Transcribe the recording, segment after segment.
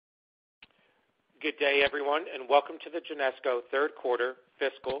Good day, everyone, and welcome to the Genesco third quarter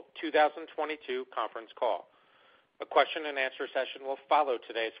fiscal 2022 conference call. A question and answer session will follow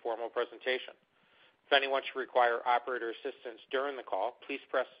today's formal presentation. If anyone should require operator assistance during the call, please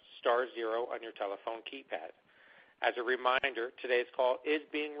press *0 on your telephone keypad. As a reminder, today's call is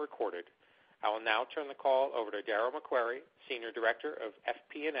being recorded. I will now turn the call over to Darryl McQuarrie, Senior Director of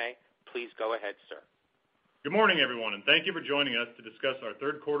FP&A. Please go ahead, sir. Good morning, everyone, and thank you for joining us to discuss our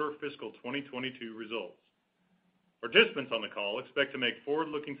third quarter fiscal 2022 results. Participants on the call expect to make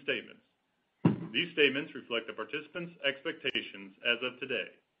forward-looking statements. These statements reflect the participants' expectations as of today,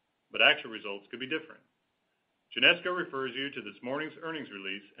 but actual results could be different. Genesco refers you to this morning's earnings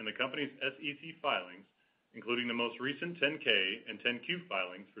release and the company's SEC filings, including the most recent 10-K and 10-Q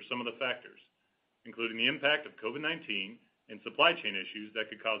filings for some of the factors, including the impact of COVID-19 and supply chain issues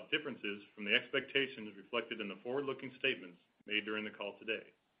that could cause differences from the expectations reflected in the forward-looking statements made during the call today.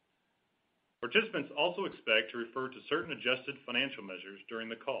 Participants also expect to refer to certain adjusted financial measures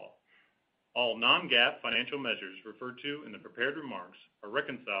during the call. All non-GAAP financial measures referred to in the prepared remarks are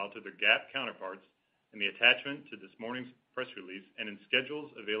reconciled to their GAAP counterparts in the attachment to this morning's press release and in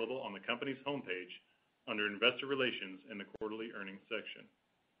schedules available on the company's homepage under Investor Relations in the Quarterly Earnings section.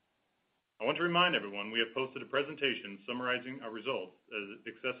 I want to remind everyone we have posted a presentation summarizing our results that is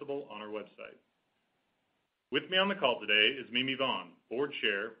accessible on our website. With me on the call today is Mimi Vaughn, Board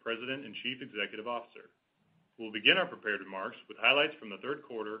Chair, President, and Chief Executive Officer. We'll begin our prepared remarks with highlights from the third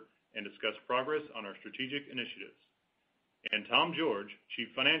quarter and discuss progress on our strategic initiatives. And Tom George, Chief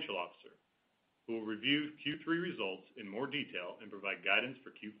Financial Officer, who will review Q3 results in more detail and provide guidance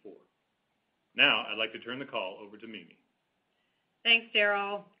for Q4. Now, I'd like to turn the call over to Mimi. Thanks,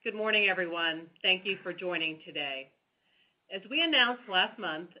 Darryl. Good morning, everyone. Thank you for joining today. As we announced last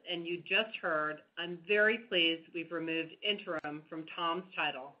month, and you just heard, I'm very pleased we've removed interim from Tom's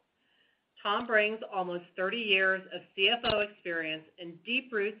title. Tom brings almost 30 years of CFO experience and deep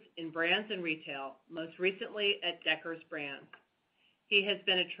roots in brands and retail, most recently at Deckers Brands. He has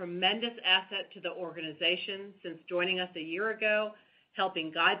been a tremendous asset to the organization since joining us a year ago,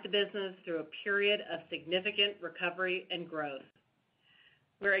 helping guide the business through a period of significant recovery and growth.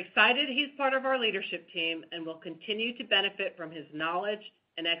 We're excited he's part of our leadership team and will continue to benefit from his knowledge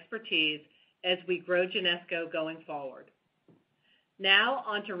and expertise as we grow Genesco going forward. Now,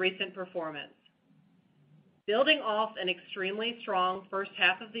 on to recent performance. Building off an extremely strong first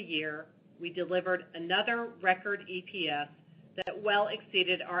half of the year, we delivered another record EPS that well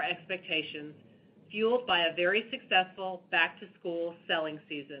exceeded our expectations, fueled by a very successful back-to-school selling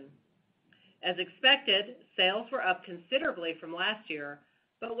season. As expected, sales were up considerably from last year,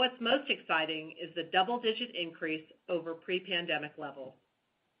 but what's most exciting is the double-digit increase over pre-pandemic levels.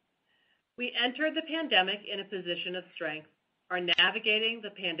 We entered the pandemic in a position of strength, are navigating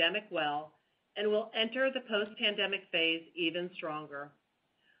the pandemic well, and will enter the post-pandemic phase even stronger.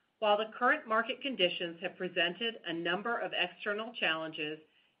 While the current market conditions have presented a number of external challenges,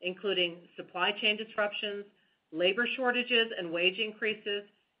 including supply chain disruptions, labor shortages and wage increases,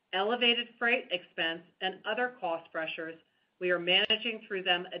 elevated freight expense, and other cost pressures, we are managing through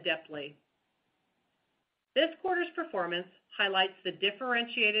them adeptly. This quarter's performance highlights the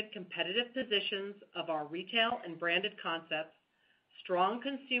differentiated competitive positions of our retail and branded concepts, strong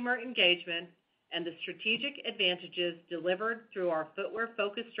consumer engagement, and the strategic advantages delivered through our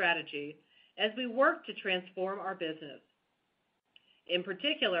footwear-focused strategy as we work to transform our business. In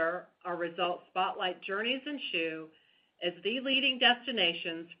particular, our results spotlight Journeys and Schuh as the leading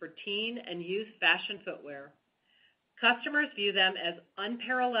destinations for teen and youth fashion footwear. Customers view them as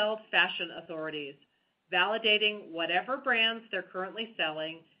unparalleled fashion authorities, validating whatever brands they're currently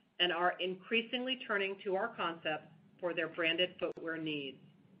selling and are increasingly turning to our concepts for their branded footwear needs.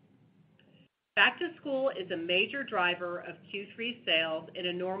 Back to school is a major driver of Q3 sales in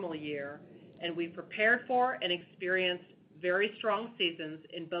a normal year, and we prepared for and experienced very strong seasons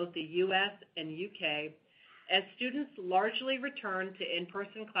in both the U.S. and UK as students largely returned to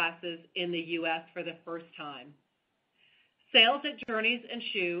in-person classes in the U.S. for the first time. Sales at Journeys and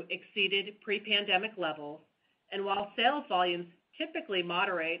Schuh exceeded pre-pandemic levels, and while sales volumes typically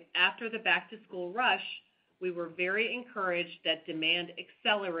moderate after the back-to-school rush, we were very encouraged that demand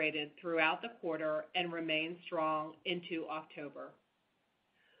accelerated throughout the quarter and remained strong into October.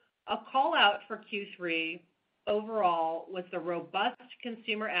 A call-out for Q3 overall was the robust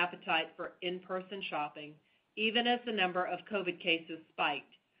consumer appetite for in-person shopping, even as the number of COVID cases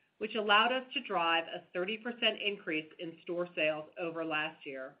spiked, which allowed us to drive a 30% increase in store sales over last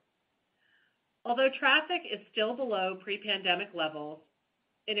year. Although traffic is still below pre-pandemic levels,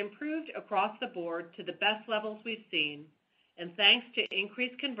 it improved across the board to the best levels we've seen, and thanks to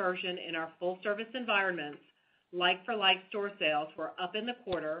increased conversion in our full-service environments, like-for-like store sales were up in the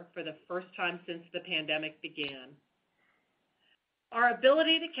quarter for the first time since the pandemic began. Our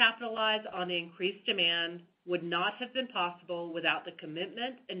ability to capitalize on the increased demand would not have been possible without the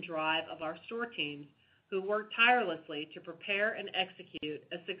commitment and drive of our store teams, who worked tirelessly to prepare and execute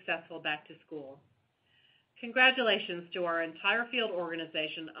a successful back to school. Congratulations to our entire field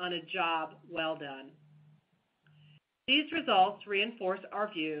organization on a job well done. These results reinforce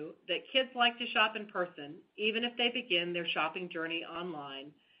our view that kids like to shop in person, even if they begin their shopping journey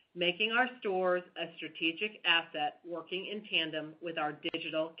online, making our stores a strategic asset working in tandem with our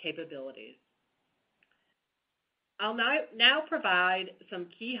digital capabilities. I'll now provide some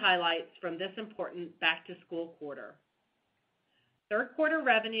key highlights from this important back-to-school quarter. Third quarter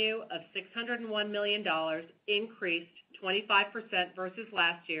revenue of $601 million increased 25% versus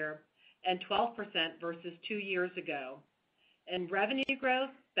last year and 12% versus 2 years ago. And revenue growth,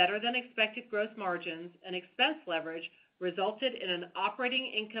 better than expected gross margins, and expense leverage resulted in an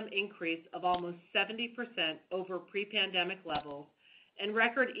operating income increase of almost 70% over pre-pandemic levels and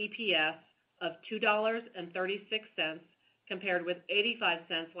record EPS of $2.36 compared with 85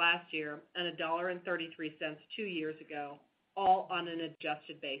 cents last year and $1.33 2 years ago, all on an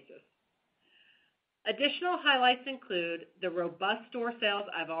adjusted basis. Additional highlights include the robust store sales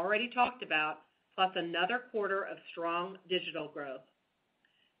I've already talked about, plus another quarter of strong digital growth.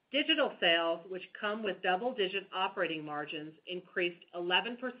 Digital sales, which come with double-digit operating margins, increased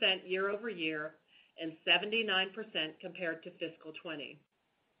 11% year over year and 79% compared to fiscal 20.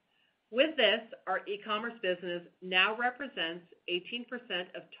 With this, our e-commerce business now represents 18%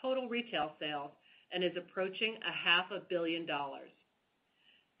 of total retail sales and is approaching $500 million.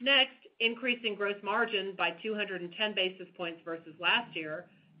 Next, increasing gross margin by 210 basis points versus last year,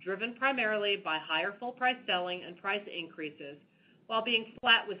 driven primarily by higher full price selling and price increases, while being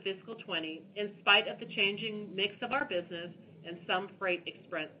flat with fiscal 20 in spite of the changing mix of our business and some freight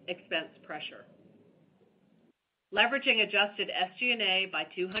expense pressure. Leveraging adjusted SG&A by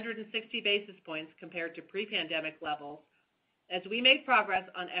 260 basis points compared to pre-pandemic levels as we made progress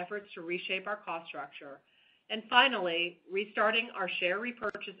on efforts to reshape our cost structure. And finally, restarting our share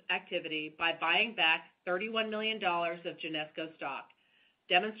repurchase activity by buying back $31 million of Genesco stock,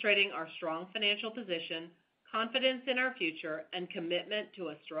 demonstrating our strong financial position, confidence in our future, and commitment to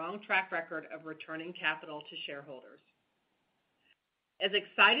a strong track record of returning capital to shareholders. As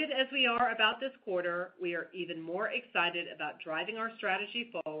excited as we are about this quarter, we are even more excited about driving our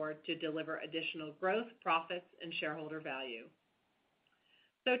strategy forward to deliver additional growth, profits, and shareholder value.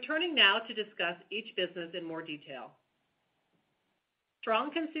 So turning now to discuss each business in more detail.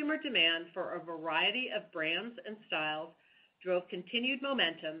 Strong consumer demand for a variety of brands and styles drove continued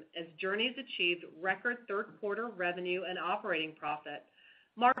momentum as Journeys achieved record third quarter revenue and operating profit,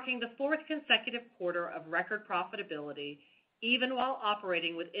 marking the fourth consecutive quarter of record profitability, even while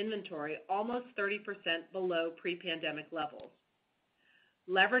operating with inventory almost 30% below pre-pandemic levels.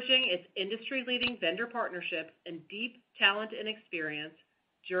 Leveraging its industry-leading vendor partnerships and deep talent and experience,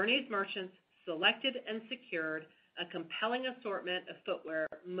 Journeys merchants selected and secured a compelling assortment of footwear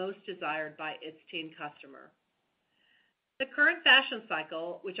most desired by its teen customer. The current fashion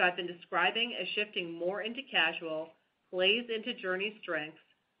cycle, which I've been describing as shifting more into casual, plays into Journeys' strengths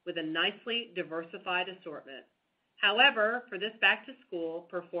with a nicely diversified assortment. However, for this back to school,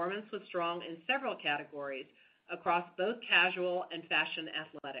 performance was strong in several categories across both casual and fashion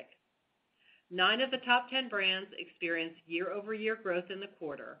athletic. 9 of the top 10 brands experienced year-over-year growth in the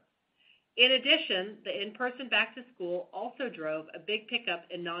quarter. In addition, the in-person back to school also drove a big pickup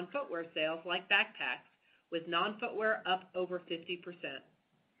in non-footwear sales like backpacks, with non-footwear up over 50%.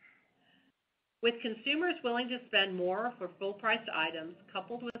 With consumers willing to spend more for full-priced items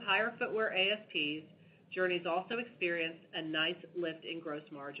coupled with higher footwear ASPs, Journeys also experienced a nice lift in gross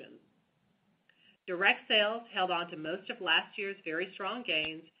margins. Direct sales held on to most of last year's very strong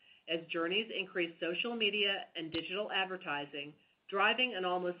gains as Journeys increased social media and digital advertising, driving an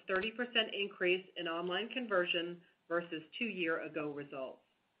almost 30% increase in online conversion versus 2-year-ago results.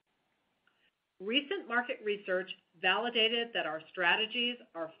 Recent market research validated that our strategies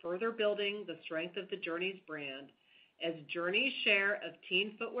are further building the strength of the Journeys brand, as Journeys' share of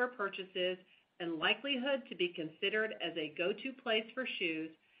teen footwear purchases and likelihood to be considered as a go-to place for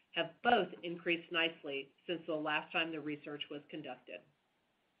shoes have both increased nicely since the last time the research was conducted.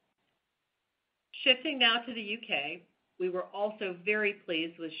 Shifting now to the UK, we were also very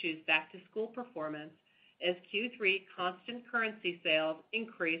pleased with Schuh's back-to-school performance as Q3 constant currency sales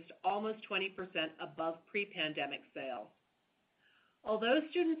increased almost 20% above pre-pandemic sales. Although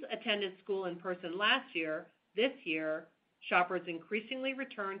students attended school in person last year, this year, shoppers increasingly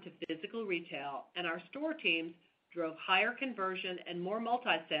returned to physical retail, and our store teams drove higher conversion and more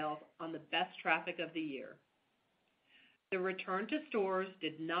multi-sales on the best traffic of the year. The return to stores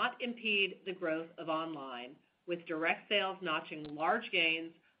did not impede the growth of online, with direct sales notching large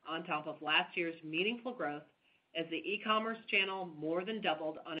gains on top of last year's meaningful growth as the e-commerce channel more than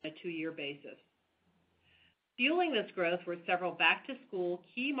doubled on a 2-year basis. Fueling this growth were several back-to-school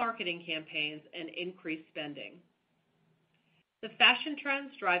key marketing campaigns and increased spending. The fashion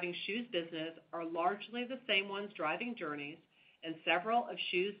trends driving Schuh's business are largely the same ones driving Journeys, and several of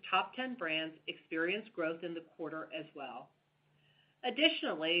Schuh's top 10 brands experienced growth in the quarter as well.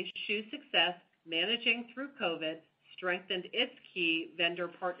 Additionally, Schuh's success managing through COVID strengthened its key vendor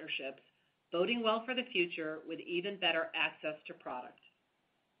partnerships, boding well for the future with even better access to product.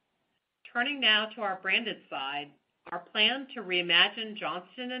 Turning now to our branded side, our plan to reimagine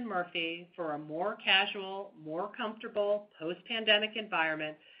Johnston & Murphy for a more casual, more comfortable post-pandemic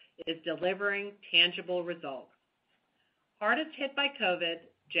environment is delivering tangible results. Hardest hit by COVID,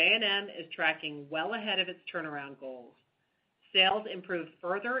 J&M is tracking well ahead of its turnaround goals. Sales improved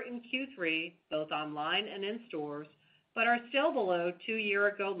further in Q3, both online and in stores, but are still below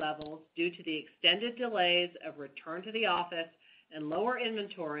 2-year-ago levels due to the extended delays of return to the office and lower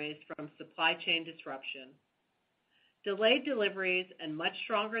inventories from supply chain disruption. Delayed deliveries and much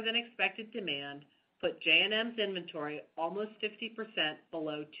stronger than expected demand put J&M's inventory almost 50%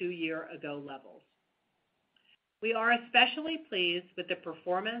 below 2-year-ago levels. We are especially pleased with the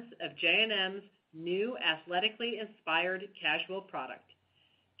performance of J&M's new athletically inspired casual product.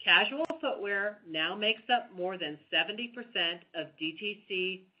 Casual footwear now makes up more than 70% of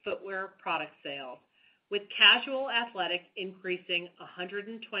DTC footwear product sales, with casual athletic increasing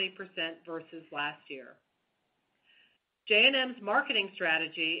 120% versus last year. J&M's marketing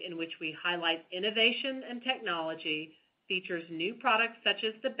strategy, in which we highlight innovation and technology, features new products such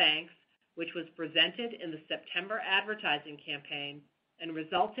as the Banks, which was presented in the September advertising campaign and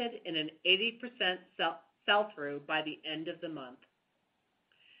resulted in an 80% sell-through by the end of the month.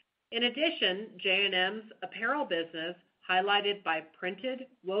 In addition, J&M's apparel business, highlighted by printed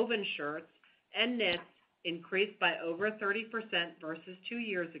woven shirts and knits, increased by over 30% versus 2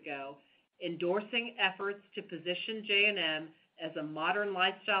 years ago, endorsing efforts to position J&M as a modern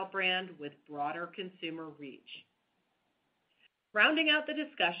lifestyle brand with broader consumer reach. Rounding out the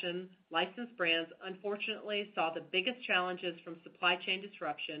discussion, licensed brands unfortunately saw the biggest challenges from supply chain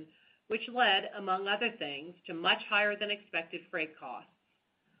disruption, which led, among other things, to much higher than expected freight costs.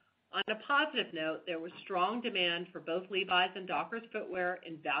 On a positive note, there was strong demand for both Levi's and Dockers footwear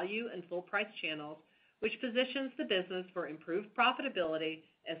in value and full price channels, which positions the business for improved profitability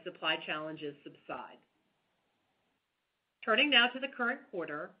as supply challenges subside. Turning now to the current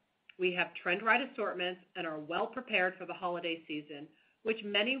quarter, we have trend-right assortments and are well prepared for the holiday season, which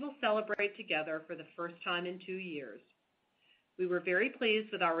many will celebrate together for the first time in 2 years. We were very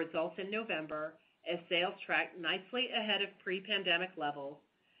pleased with our results in November as sales tracked nicely ahead of pre-pandemic levels,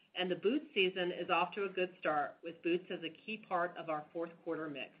 and the boot season is off to a good start, with boots as a key part of our fourth quarter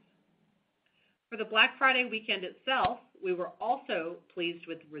mix. For the Black Friday weekend itself, we were also pleased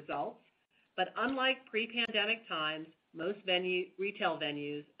with the results, but unlike pre-pandemic times, most retail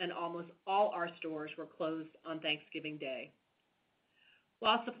venues and almost all our stores were closed on Thanksgiving Day.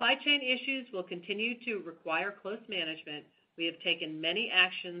 While supply chain issues will continue to require close management, we have taken many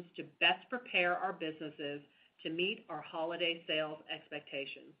actions to best prepare our businesses to meet our holiday sales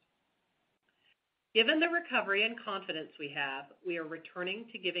expectations. Given the recovery and confidence we have, we are returning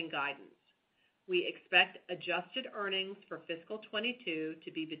to giving guidance. We expect adjusted earnings for fiscal 22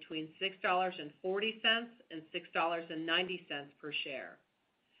 to be between $6.40 and $6.90 per share.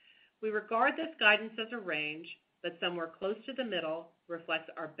 We regard this guidance as a range, but somewhere close to the middle reflects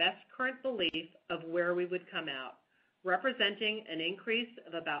our best current belief of where we would come out, representing an increase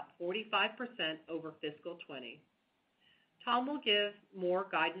of about 45% over fiscal 20. Tom will give more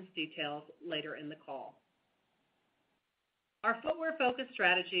guidance details later in the call. Our footwear-focused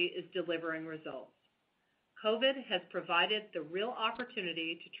strategy is delivering results. COVID has provided the real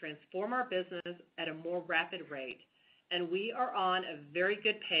opportunity to transform our business at a more rapid rate, and we are on a very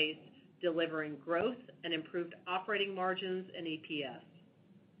good pace delivering growth and improved operating margins and EPS.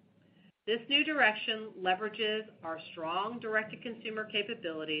 This new direction leverages our strong direct-to-consumer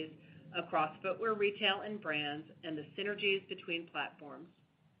capabilities across footwear retail and brands and the synergies between platforms.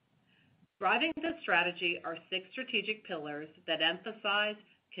 Driving this strategy are 6 strategic pillars that emphasize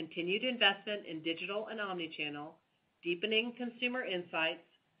continued investment in digital and omnichannel, deepening consumer insights,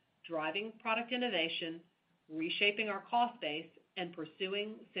 driving product innovation, reshaping our cost base, and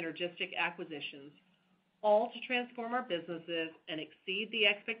pursuing synergistic acquisitions, all to transform our businesses and exceed the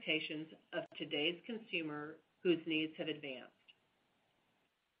expectations of today's consumer whose needs have advanced.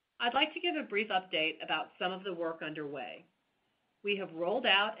 I'd like to give a brief update about some of the work underway. We have rolled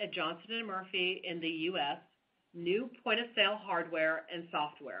out at Johnston & Murphy in the U.S. new point-of-sale hardware and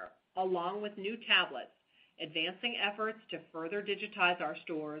software, along with new tablets, advancing efforts to further digitize our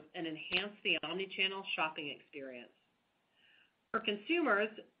stores and enhance the omnichannel shopping experience. For consumers,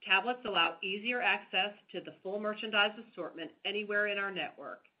 tablets allow easier access to the full merchandise assortment anywhere in our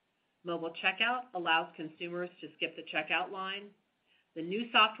network. Mobile checkout allows consumers to skip the checkout line. The new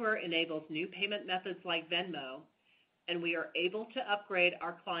software enables new payment methods like Venmo, and we are able to upgrade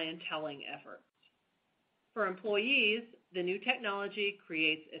our clienteling efforts. For employees, the new technology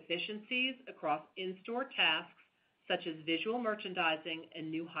creates efficiencies across in-store tasks such as visual merchandising and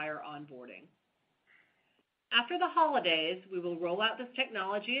new hire onboarding. After the holidays, we will roll out this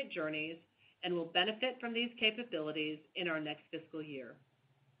technology at Journeys and will benefit from these capabilities in our next fiscal year.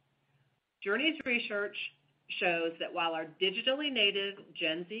 Journeys research shows that while our digitally native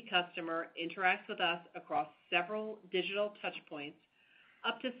Gen Z customer interacts with us across several digital touchpoints,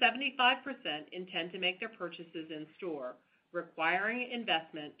 up to 75% intend to make their purchases in store, requiring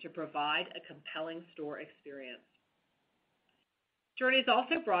investment to provide a compelling store experience. Journeys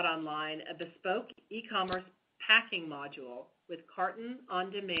also brought online a bespoke e-commerce packing module with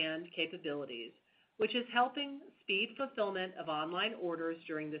carton-on-demand capabilities, which is helping speed fulfillment of online orders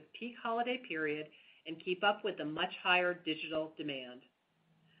during this peak holiday period and keep up with the much higher digital demand.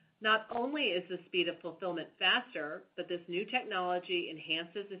 Not only is the speed of fulfillment faster, but this new technology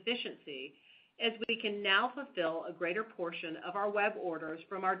enhances efficiency as we can now fulfill a greater portion of our web orders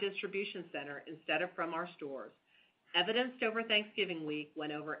from our distribution center instead of from our stores, evidenced over Thanksgiving week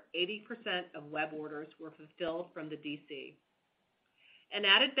when over 80% of web orders were fulfilled from the DC. An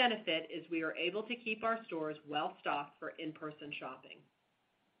added benefit is we are able to keep our stores well stocked for in-person shopping.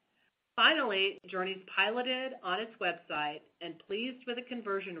 Finally, Journeys piloted on its website and pleased with the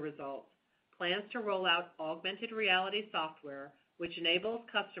conversion results, plans to roll out augmented reality software, which enables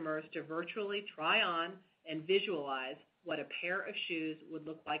customers to virtually try on and visualize what a pair of shoes would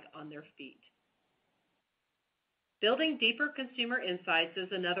look like on their feet. Building deeper consumer insights is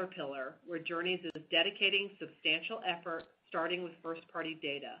another pillar where Journeys is dedicating substantial effort, starting with first-party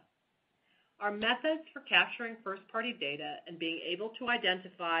data. Our methods for capturing first-party data and being able to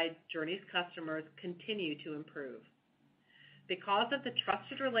identify Journeys customers continue to improve. Because of the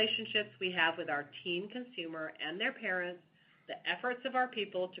trusted relationships we have with our teen consumer and their parents, the efforts of our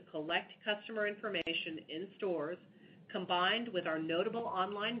people to collect customer information in stores, combined with our notable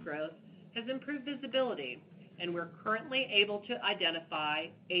online growth, has improved visibility, and we're currently able to identify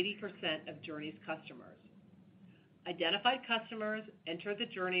 80% of Journeys customers. Identified customers enter the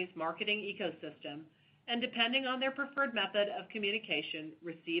Journeys marketing ecosystem and, depending on their preferred method of communication,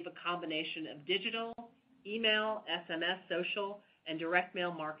 receive a combination of digital, email, SMS, social, and direct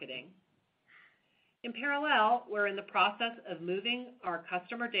mail marketing. In parallel, we're in the process of moving our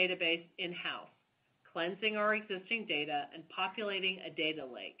customer database in-house, cleansing our existing data, and populating a data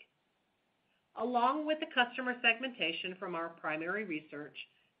lake. Along with the customer segmentation from our primary research,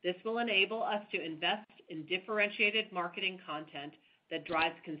 this will enable us to invest in differentiated marketing content that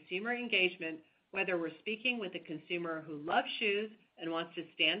drives consumer engagement, whether we're speaking with a consumer who loves shoes and wants to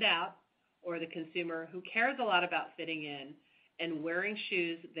stand out, or the consumer who cares a lot about fitting in and wearing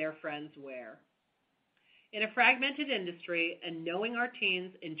shoes their friends wear. In a fragmented industry and knowing our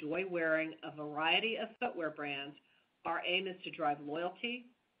teens enjoy wearing a variety of footwear brands, our aim is to drive loyalty,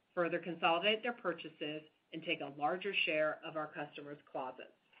 further consolidate their purchases, and take a larger share of our customers'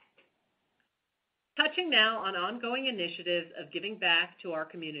 closets. Touching now on ongoing initiatives of giving back to our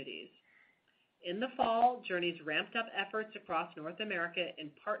communities. In the fall, Journeys ramped up efforts across North America in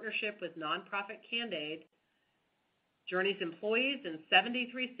partnership with nonprofit CandAid. Journeys employees in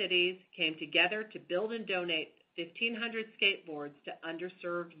 73 cities came together to build and donate 1,500 skateboards to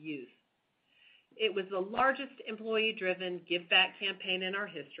underserved youth. It was the largest employee-driven give-back campaign in our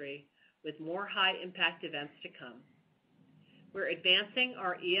history, with more high-impact events to come. We're advancing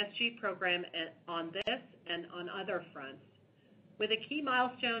our ESG program on this and on other fronts, with a key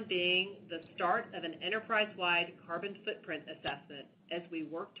milestone being the start of an enterprise-wide carbon footprint assessment as we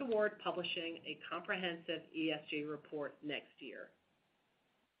work toward publishing a comprehensive ESG report next year.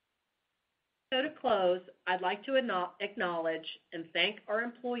 So to close, I'd like to acknowledge and thank our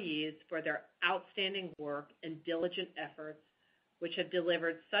employees for their outstanding work and diligent efforts, which have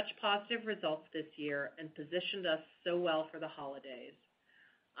delivered such positive results this year and positioned us so well for the holidays.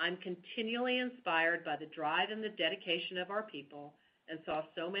 I'm continually inspired by the drive and the dedication of our people and saw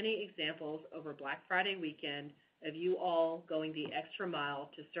so many examples over Black Friday weekend of you all going the extra mile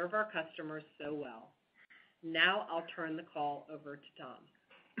to serve our customers so well. Now I'll turn the call over to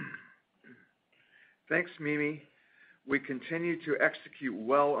Tom. Thanks, Mimi. We continue to execute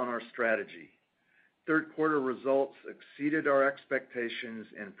well on our strategy. Third quarter results exceeded our expectations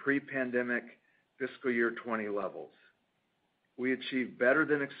and pre-pandemic fiscal year 20 levels. We achieved better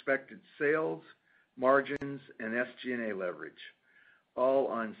than expected sales, margins, and SG&A leverage, all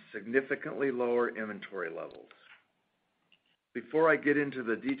on significantly lower inventory levels. Before I get into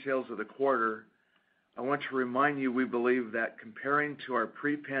the details of the quarter, I want to remind you we believe that comparing to our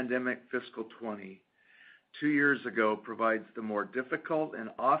pre-pandemic fiscal 20, 2 years ago provides the more difficult and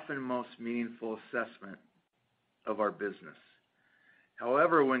often most meaningful assessment of our business.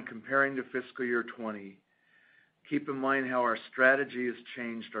 However, when comparing to fiscal year 20, keep in mind how our strategy has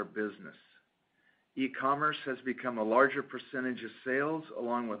changed our business. E-commerce has become a larger percentage of sales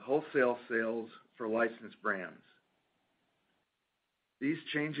along with wholesale sales for licensed brands. These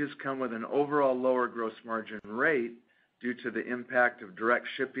changes come with an overall lower gross margin rate due to the impact of direct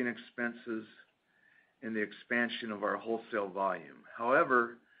shipping expenses and the expansion of our wholesale volume.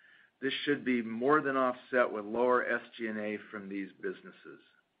 However, this should be more than offset with lower SG&A from these businesses.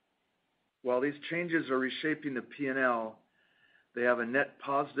 While these changes are reshaping the P&L, they have a net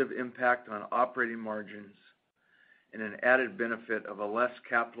positive impact on operating margins and an added benefit of a less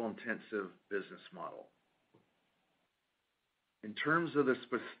capital-intensive business model. In terms of the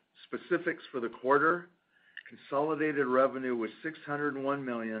specifics for the quarter, consolidated revenue was $601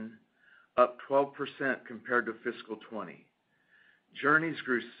 million, up 12% compared to fiscal 20. Journeys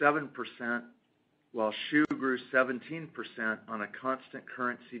grew 7%, while Schuh grew 17% on a constant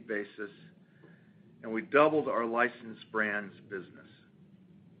currency basis, and we doubled our licensed brands business.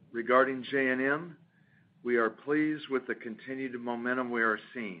 Regarding J&M, we are pleased with the continued momentum we are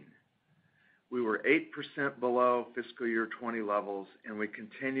seeing. We were 8% below fiscal year 20 levels, and we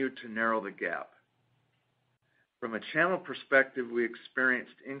continued to narrow the gap. From a channel perspective, we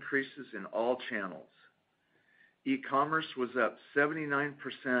experienced increases in all channels. E-commerce was up 79%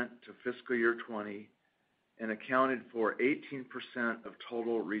 to fiscal year 20 and accounted for 18% of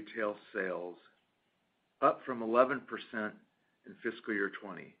total retail sales, up from 11% in fiscal year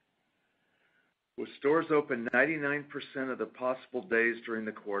 20. With stores open 99% of the possible days during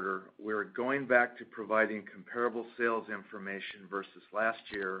the quarter, we are going back to providing comparable sales information versus last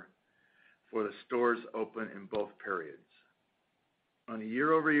year for the stores open in both periods. On a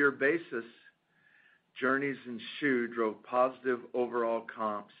year-over-year basis, Journeys and Schuh drove positive overall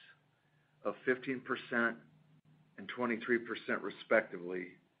comps of 15% and 23% respectively,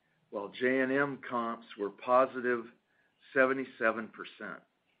 while J&M comps were positive 77%.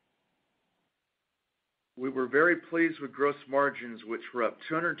 We were very pleased with gross margins, which were up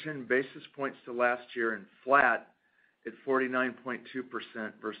 210 basis points to last year and flat at 49.2%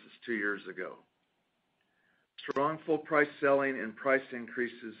 versus 2 years ago. Strong full price selling and price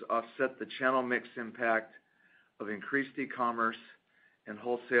increases offset the channel mix impact of increased e-commerce and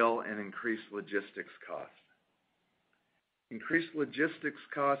wholesale and increased logistics costs. Increased logistics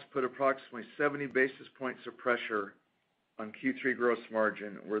costs put approximately 70 basis points of pressure on Q3 gross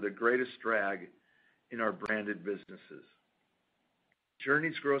margin, were the greatest drag in our branded businesses.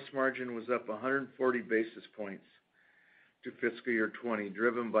 Journeys gross margin was up 140 basis points to fiscal year 20,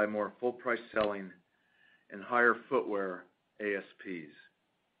 driven by more full price selling and higher footwear ASPs,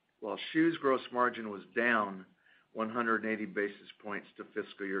 while Schuh's gross margin was down 180 basis points to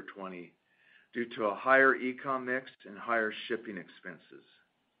fiscal year 20 due to a higher e-com mix and higher shipping expenses.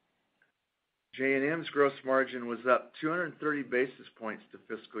 J&M's gross margin was up 230 basis points to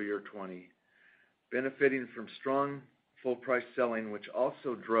fiscal year 20, benefiting from strong full price selling, which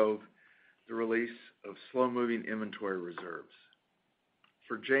also drove the release of slow-moving inventory reserves.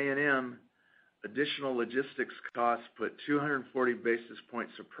 For J&M, additional logistics costs put 240 basis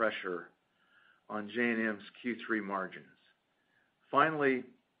points of pressure on J&M's Q3 margins. Finally,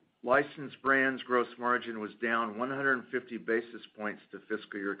 licensed brands gross margin was down 150 basis points to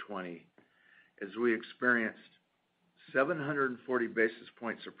fiscal year 20, as we experienced 740 basis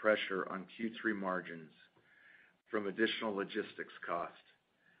points of pressure on Q3 margins from additional logistics cost,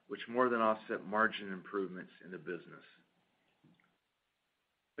 which more than offset margin improvements in the business.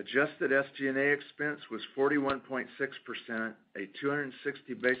 Adjusted SG&A expense was 41.6%, a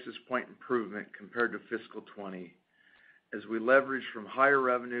 260 basis point improvement compared to fiscal 20, as we leveraged from higher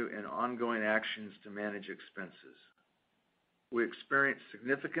revenue and ongoing actions to manage expenses. We experienced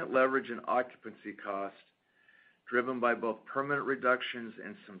significant leverage in occupancy costs, driven by both permanent reductions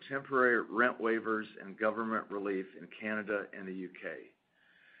and some temporary rent waivers and government relief in Canada and the UK.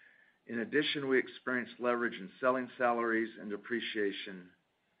 In addition, we experienced leverage in selling salaries and depreciation,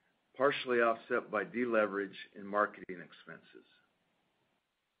 partially offset by deleverage in marketing expenses.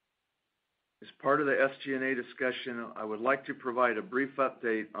 As part of the SG&A discussion, I would like to provide a brief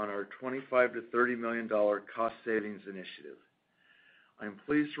update on our $25 to $30 million cost savings initiative. I am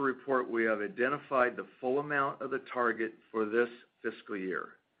pleased to report we have identified the full amount of the target for this fiscal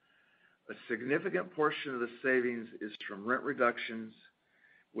year. A significant portion of the savings is from rent reductions,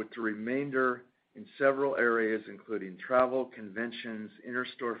 with the remainder in several areas including travel, conventions,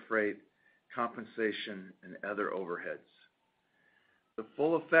 interstore freight, compensation, and other overheads. The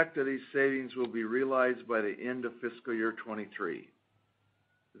full effect of these savings will be realized by the end of fiscal year 23.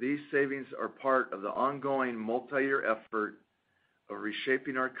 These savings are part of the ongoing multi-year effort of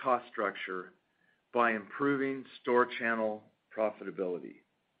reshaping our cost structure by improving store channel profitability.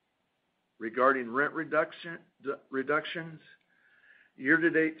 Regarding rent reductions,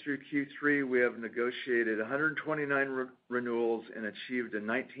 year-to-date through Q3, we have negotiated 129 renewals and achieved a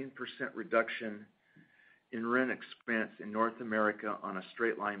 19% reduction in rent expense in North America on a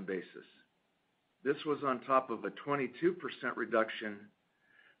straight-line basis. This was on top of a 22% reduction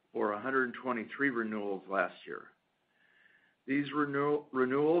for 123 renewals last year. These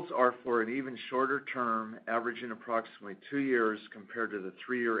renewals are for an even shorter term, averaging approximately 2 years compared to the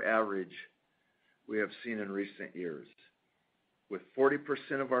 3-year average we have seen in recent years. With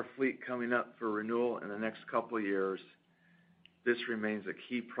 40% of our fleet coming up for renewal in the next couple of years, this remains a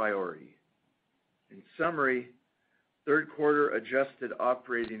key priority. In summary, third quarter adjusted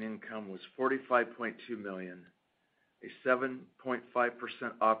operating income was $45.2 million, a 7.5%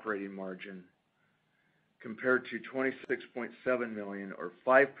 operating margin, compared to $26.7 million or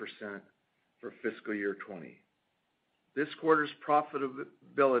 5% for fiscal year 20. This quarter's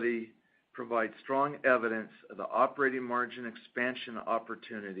profitability provides strong evidence of the operating margin expansion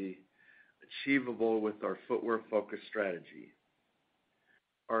opportunity achievable with our footwear-focused strategy.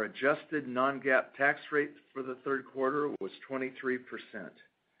 Our adjusted non-GAAP tax rate for the third quarter was 23%.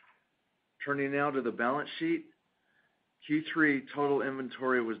 Turning now to the balance sheet, Q3 total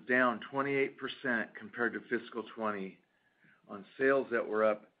inventory was down 28% compared to fiscal 20 on sales that were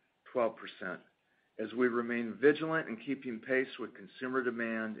up 12%, as we remain vigilant in keeping pace with consumer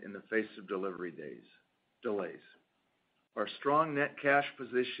demand in the face of delivery delays. Our strong net cash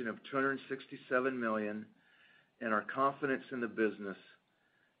position of $267 million and our confidence in the business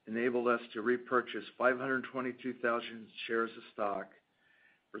enabled us to repurchase 522,000 shares of stock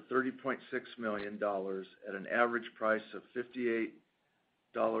for $30.6 million at an average price of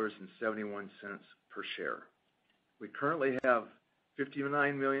 $58.71 per share. We currently have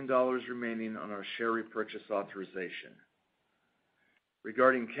 $59 million remaining on our share repurchase authorization.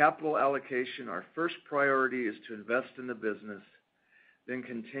 Regarding capital allocation, our first priority is to invest in the business, then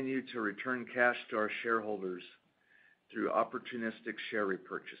continue to return cash to our shareholders through opportunistic share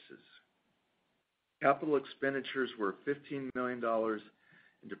repurchases. Capital expenditures were $15 million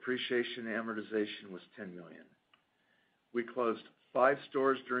and depreciation and amortization was $10 million. We closed 5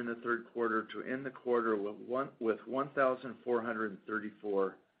 stores during the third quarter to end the quarter with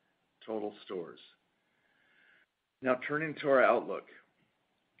 1,434 total stores. Now turning to our outlook.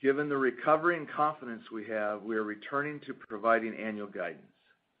 Given the recovery and confidence we have, we are returning to providing annual guidance.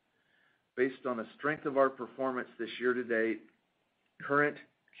 Based on the strength of our performance this year to date, current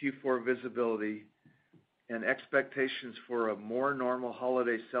Q4 visibility, and expectations for a more normal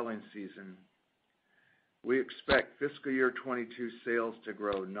holiday selling season, we expect fiscal year 22 sales to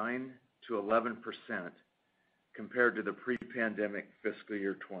grow 9 to 11% compared to the pre-pandemic fiscal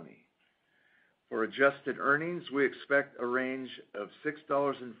year 20. For adjusted earnings, we expect a range of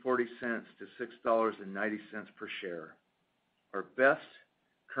 $6.40 to $6.90 per share. Our best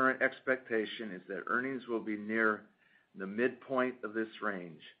current expectation is that earnings will be near the midpoint of this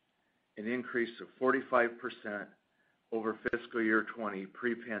range, an increase of 45% over fiscal year 20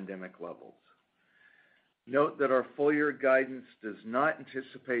 pre-pandemic levels. Note that our full year guidance does not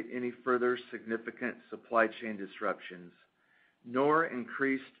anticipate any further significant supply chain disruptions, nor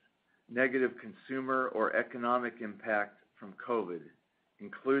increased negative consumer or economic impact from COVID,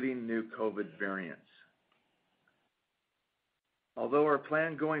 including new COVID variants. Although our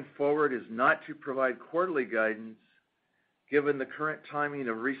plan going forward is not to provide quarterly guidance, given the current timing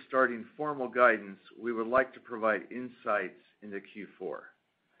of restarting formal guidance, we would like to provide insights into Q4.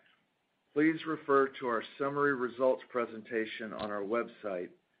 Please refer to our summary results presentation on our website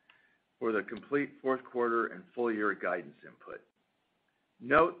for the complete fourth quarter and full year guidance input.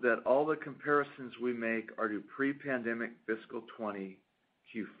 Note that all the comparisons we make are to pre-pandemic fiscal 20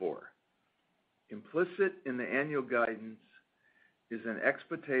 Q4. Implicit in the annual guidance is an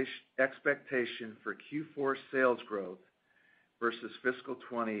expectation for Q4 sales growth versus fiscal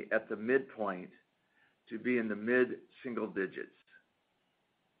 20 at the midpoint to be in the mid-single digits.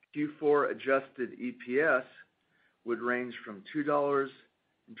 Q4 adjusted EPS would range from $2.22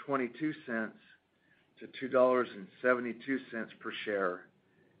 to $2.72 per share,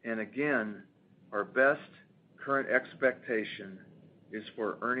 and again, our best current expectation is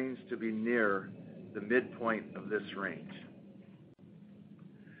for earnings to be near the midpoint of this range.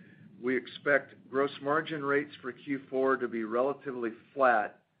 We expect gross margin rates for Q4 to be relatively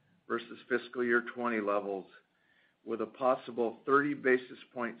flat versus fiscal year 20 levels, with a possible 30 basis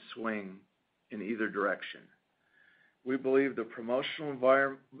point swing in either direction. We believe the promotional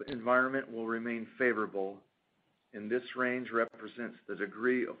environment will remain favorable, and this range represents the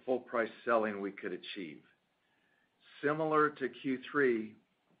degree of full price selling we could achieve. Similar to Q3,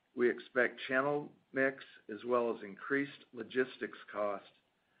 we expect channel mix as well as increased logistics cost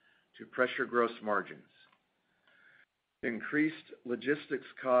to pressure gross margins. Increased logistics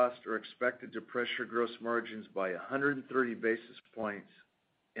costs are expected to pressure gross margins by 130 basis points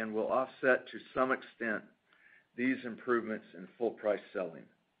and will offset to some extent these improvements in full price selling.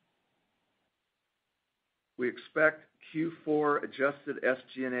 We expect Q4 adjusted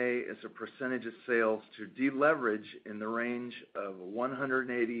SG&A as a percentage of sales to deleverage in the range of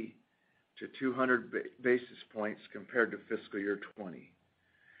 180 to 200 basis points compared to fiscal year 20.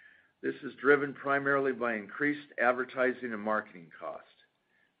 This is driven primarily by increased advertising and marketing cost,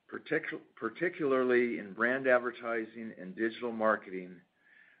 particularly in brand advertising and digital marketing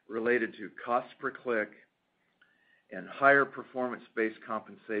related to cost per click and higher performance-based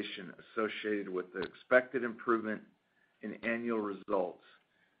compensation associated with the expected improvement in annual results,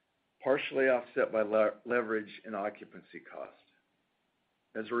 partially offset by leverage in occupancy cost.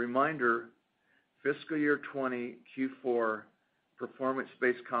 As a reminder, fiscal year 20 Q4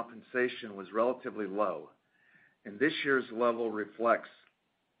 performance-based compensation was relatively low, and this year's level reflects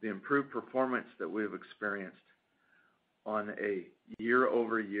the improved performance that we have experienced on a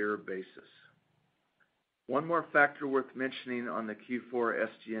year-over-year basis. One more factor worth mentioning on the Q4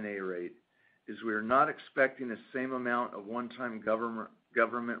 SG&A rate is we are not expecting the same amount of one-time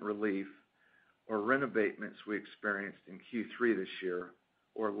government relief or rent abatements we experienced in Q3 this year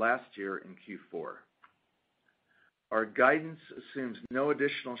or last year in Q4. Our guidance assumes no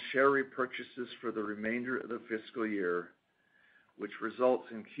additional share repurchases for the remainder of the fiscal year, which results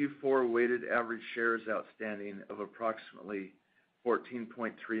in Q4 weighted average shares outstanding of approximately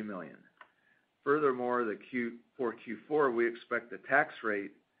 14.3 million. Furthermore, for Q4, we expect the tax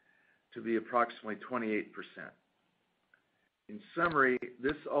rate to be approximately 28%. In summary,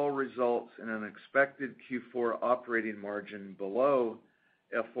 this all results in an expected Q4 operating margin below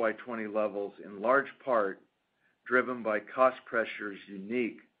FY20 levels, in large part driven by cost pressures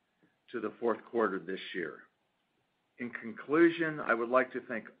unique to the fourth quarter this year. In conclusion, I would like to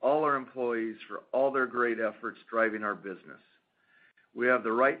thank all our employees for all their great efforts driving our business. We have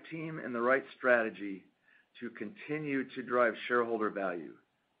the right team and the right strategy to continue to drive shareholder value.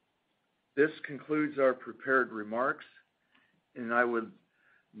 This concludes our prepared remarks, and I would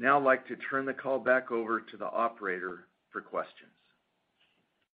now like to turn the call back over to the operator for questions.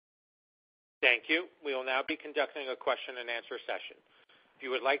 Thank you. We will now be conducting a question and answer session. If you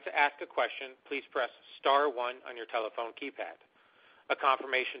would like to ask a question, please press star 1 on your telephone keypad. A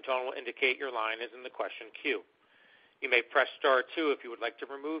confirmation tone will indicate your line is in the question queue. You may press star 2 if you would like to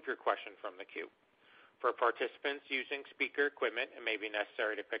remove your question from the queue. For participants using speaker equipment, it may be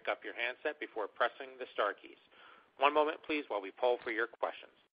necessary to pick up your handset before pressing the star keys. One moment, please, while we poll for your questions.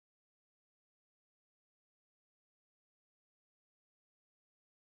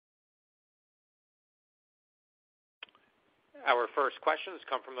 Our first questions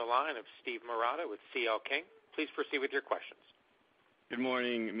come from the line of Steve Marotta with C.L. King. Please proceed with your questions. Good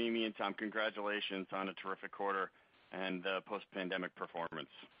morning, Mimi and Tom. Congratulations on a terrific quarter and post-pandemic performance.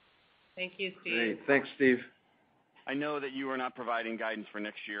 Thank you, Steve. Great. Thanks, Steve. I know that you are not providing guidance for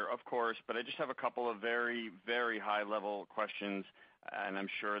next year, of course, but I just have a couple of very, very high-level questions, and I'm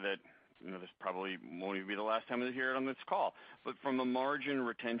sure that this probably won't even be the last time we'll hear it on this call. But from a margin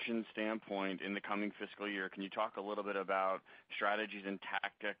retention standpoint in the coming fiscal year, can you talk a little bit about strategies and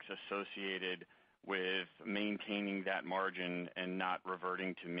tactics associated with maintaining that margin and not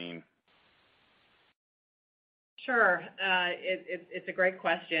reverting to mean? Sure. It's a great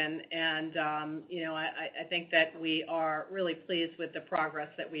question, and I think that we are really pleased with the progress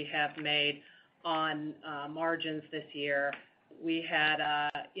that we have made on margins this year. we had,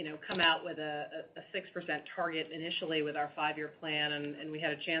 come out with a 6% target initially with our 5-year plan, and we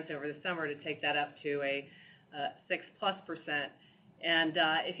had a chance over the summer to take that up to a 6+%. And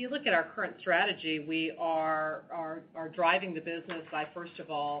if you look at our current strategy, we are driving the business by, first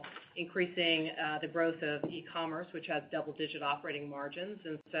of all, increasing the growth of e-commerce, which has double-digit operating margins,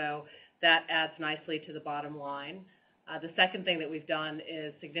 and so that adds nicely to the bottom line. The second thing that we've done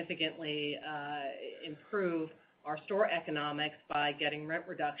is significantly improve our store economics by getting rent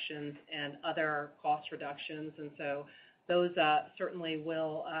reductions and other cost reductions, and so those certainly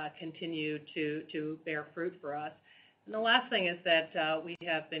will continue to bear fruit for us. And the last thing is that we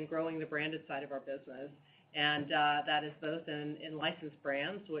have been growing the branded side of our business, and that is both in licensed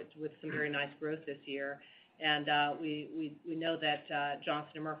brands, with some very nice growth this year. And we know that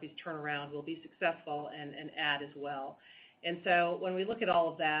Johnston & Murphy's turnaround will be successful and add as well. And so when we look at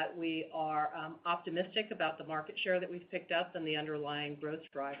all of that, we are optimistic about the market share that we've picked up and the underlying growth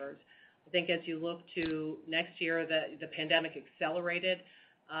drivers. I think as you look to next year, the pandemic accelerated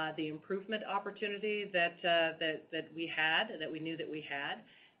the improvement opportunity that we knew that we had.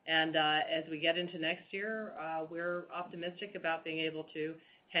 And as we get into next year, we're optimistic about being able to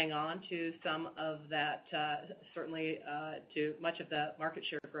hang on to some of that, certainly to much of the market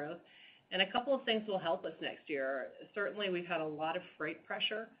share growth. And a couple of things will help us next year. Certainly, we've had a lot of freight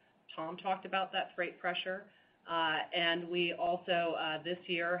pressure. Tom talked about that freight pressure. And we also, this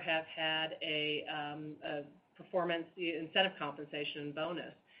year, have had a performance incentive compensation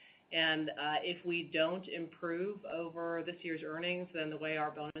bonus. And if we don't improve over this year's earnings, then the way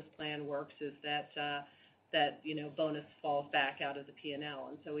our bonus plan works is that bonus falls back out of the P&L.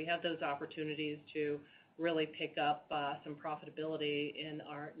 And so we have those opportunities to really pick up some profitability in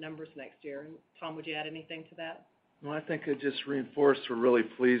our numbers next year. And Tom, would you add anything to that? Well, I think it just reinforced we're really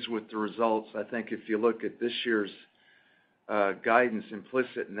pleased with the results. I think if you look at this year's guidance,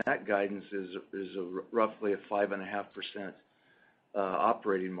 implicit in that guidance is roughly a 5.5%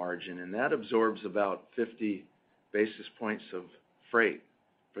 operating margin, and that absorbs about 50 basis points of freight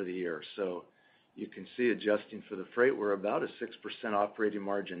for the year. So you can see, adjusting for the freight, we're about a 6% operating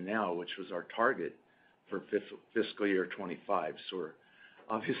margin now, which was our target for fiscal year 25. So we're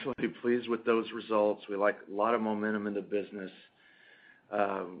obviously pleased with those results. We like a lot of momentum in the business.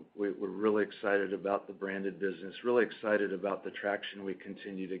 We're really excited about the branded business, really excited about the traction we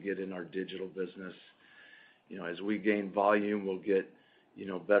continue to get in our digital business. As we gain volume, we'll get,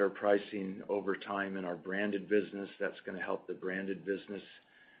 better pricing over time in our branded business. That's going to help the branded business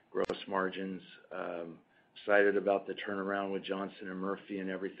gross margins. Excited about the turnaround with Johnston & Murphy and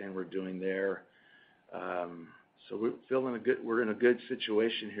everything we're doing there. So we're in a good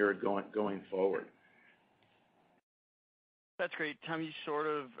situation here going forward. That's great. Tom, you sort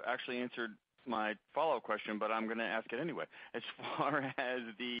of actually answered my follow-up question, but I'm going to ask it anyway. As far as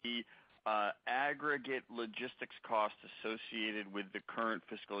the aggregate logistics cost associated with the current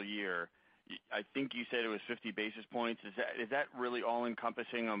fiscal year, I think you said it was 50 basis points. Is that really all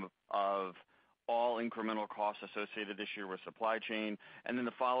encompassing of all incremental costs associated this year with supply chain? And then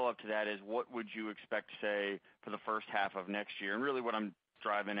the follow-up to that is, what would you expect, say, for the first half of next year? And really what I'm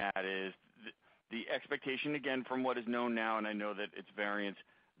driving at is the expectation, again, from what is known now, and I know that it's variance,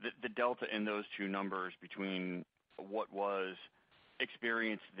 the delta in those two numbers between what was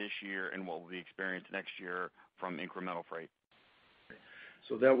experienced this year and what will be experienced next year from incremental freight.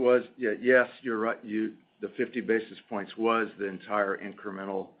 So that was, yes, you're right. The 50 basis points was the entire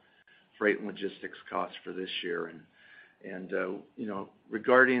incremental freight and logistics costs for this year. And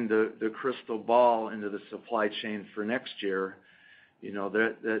regarding the crystal ball into the supply chain for next year,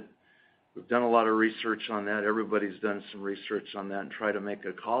 that we've done a lot of research on that. Everybody's done some research on that and try to make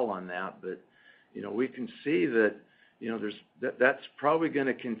a call on that. But, we can see that, that's probably going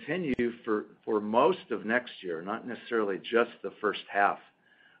to continue for most of next year, not necessarily just the first half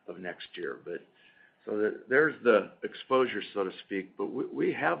of next year. But so there's the exposure, so to speak. But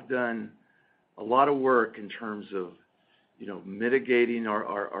we have done a lot of work in terms of, mitigating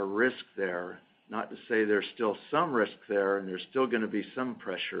our risk there. Not to say there's still some risk there, and there's still going to be some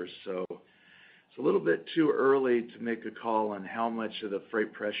pressures. So it's a little bit too early to make a call on how much of the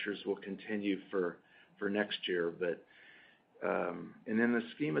freight pressures will continue for next year. But and in the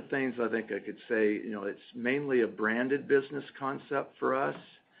scheme of things, I think I could say, it's mainly a branded business concept for us.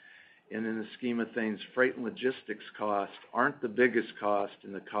 And in the scheme of things, freight and logistics costs aren't the biggest cost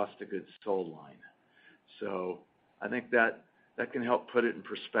in the cost of goods sold line. So I think that can help put it in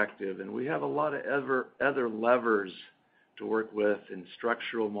perspective. And we have a lot of other levers to work with and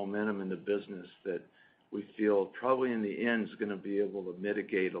structural momentum in the business that we feel probably in the end is going to be able to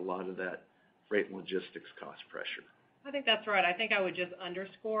mitigate a lot of that freight and logistics cost pressure. I think that's right. I think I would just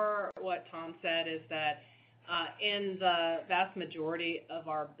underscore what Tom said is that in the vast majority of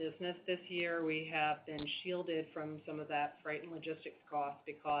our business this year, we have been shielded from some of that freight and logistics cost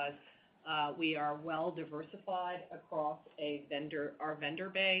because we are well diversified across our vendor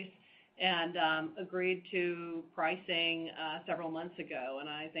base and agreed to pricing several months ago. And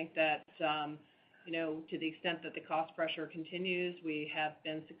I think that to the extent that the cost pressure continues, we have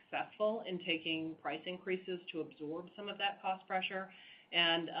been successful in taking price increases to absorb some of that cost pressure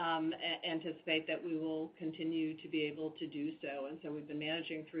and anticipate that we will continue to be able to do so. And so we've been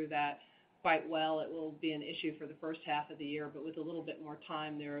managing through that quite well. It will be an issue for the first half of the year, but with a little bit more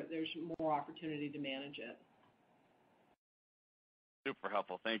time, there's more opportunity to manage it. Super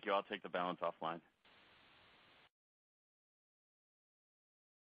helpful. Thank you. I'll take the balance offline.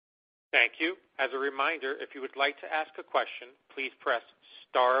 Thank you. As a reminder, if you would like to ask a question, please press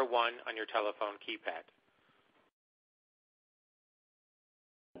star 1 on your telephone keypad.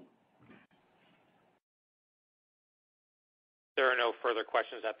 There are no further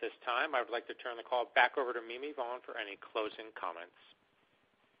questions at this time. I would like to turn the call back over to Mimi Vaughn for any closing comments.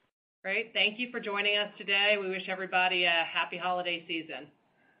 Great. Thank you for joining us today. We wish everybody a happy holiday season.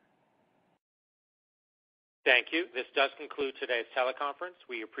 Thank you. This does conclude today's teleconference.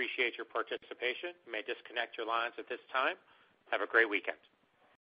 We appreciate your participation. You may disconnect your lines at this time. Have a great weekend.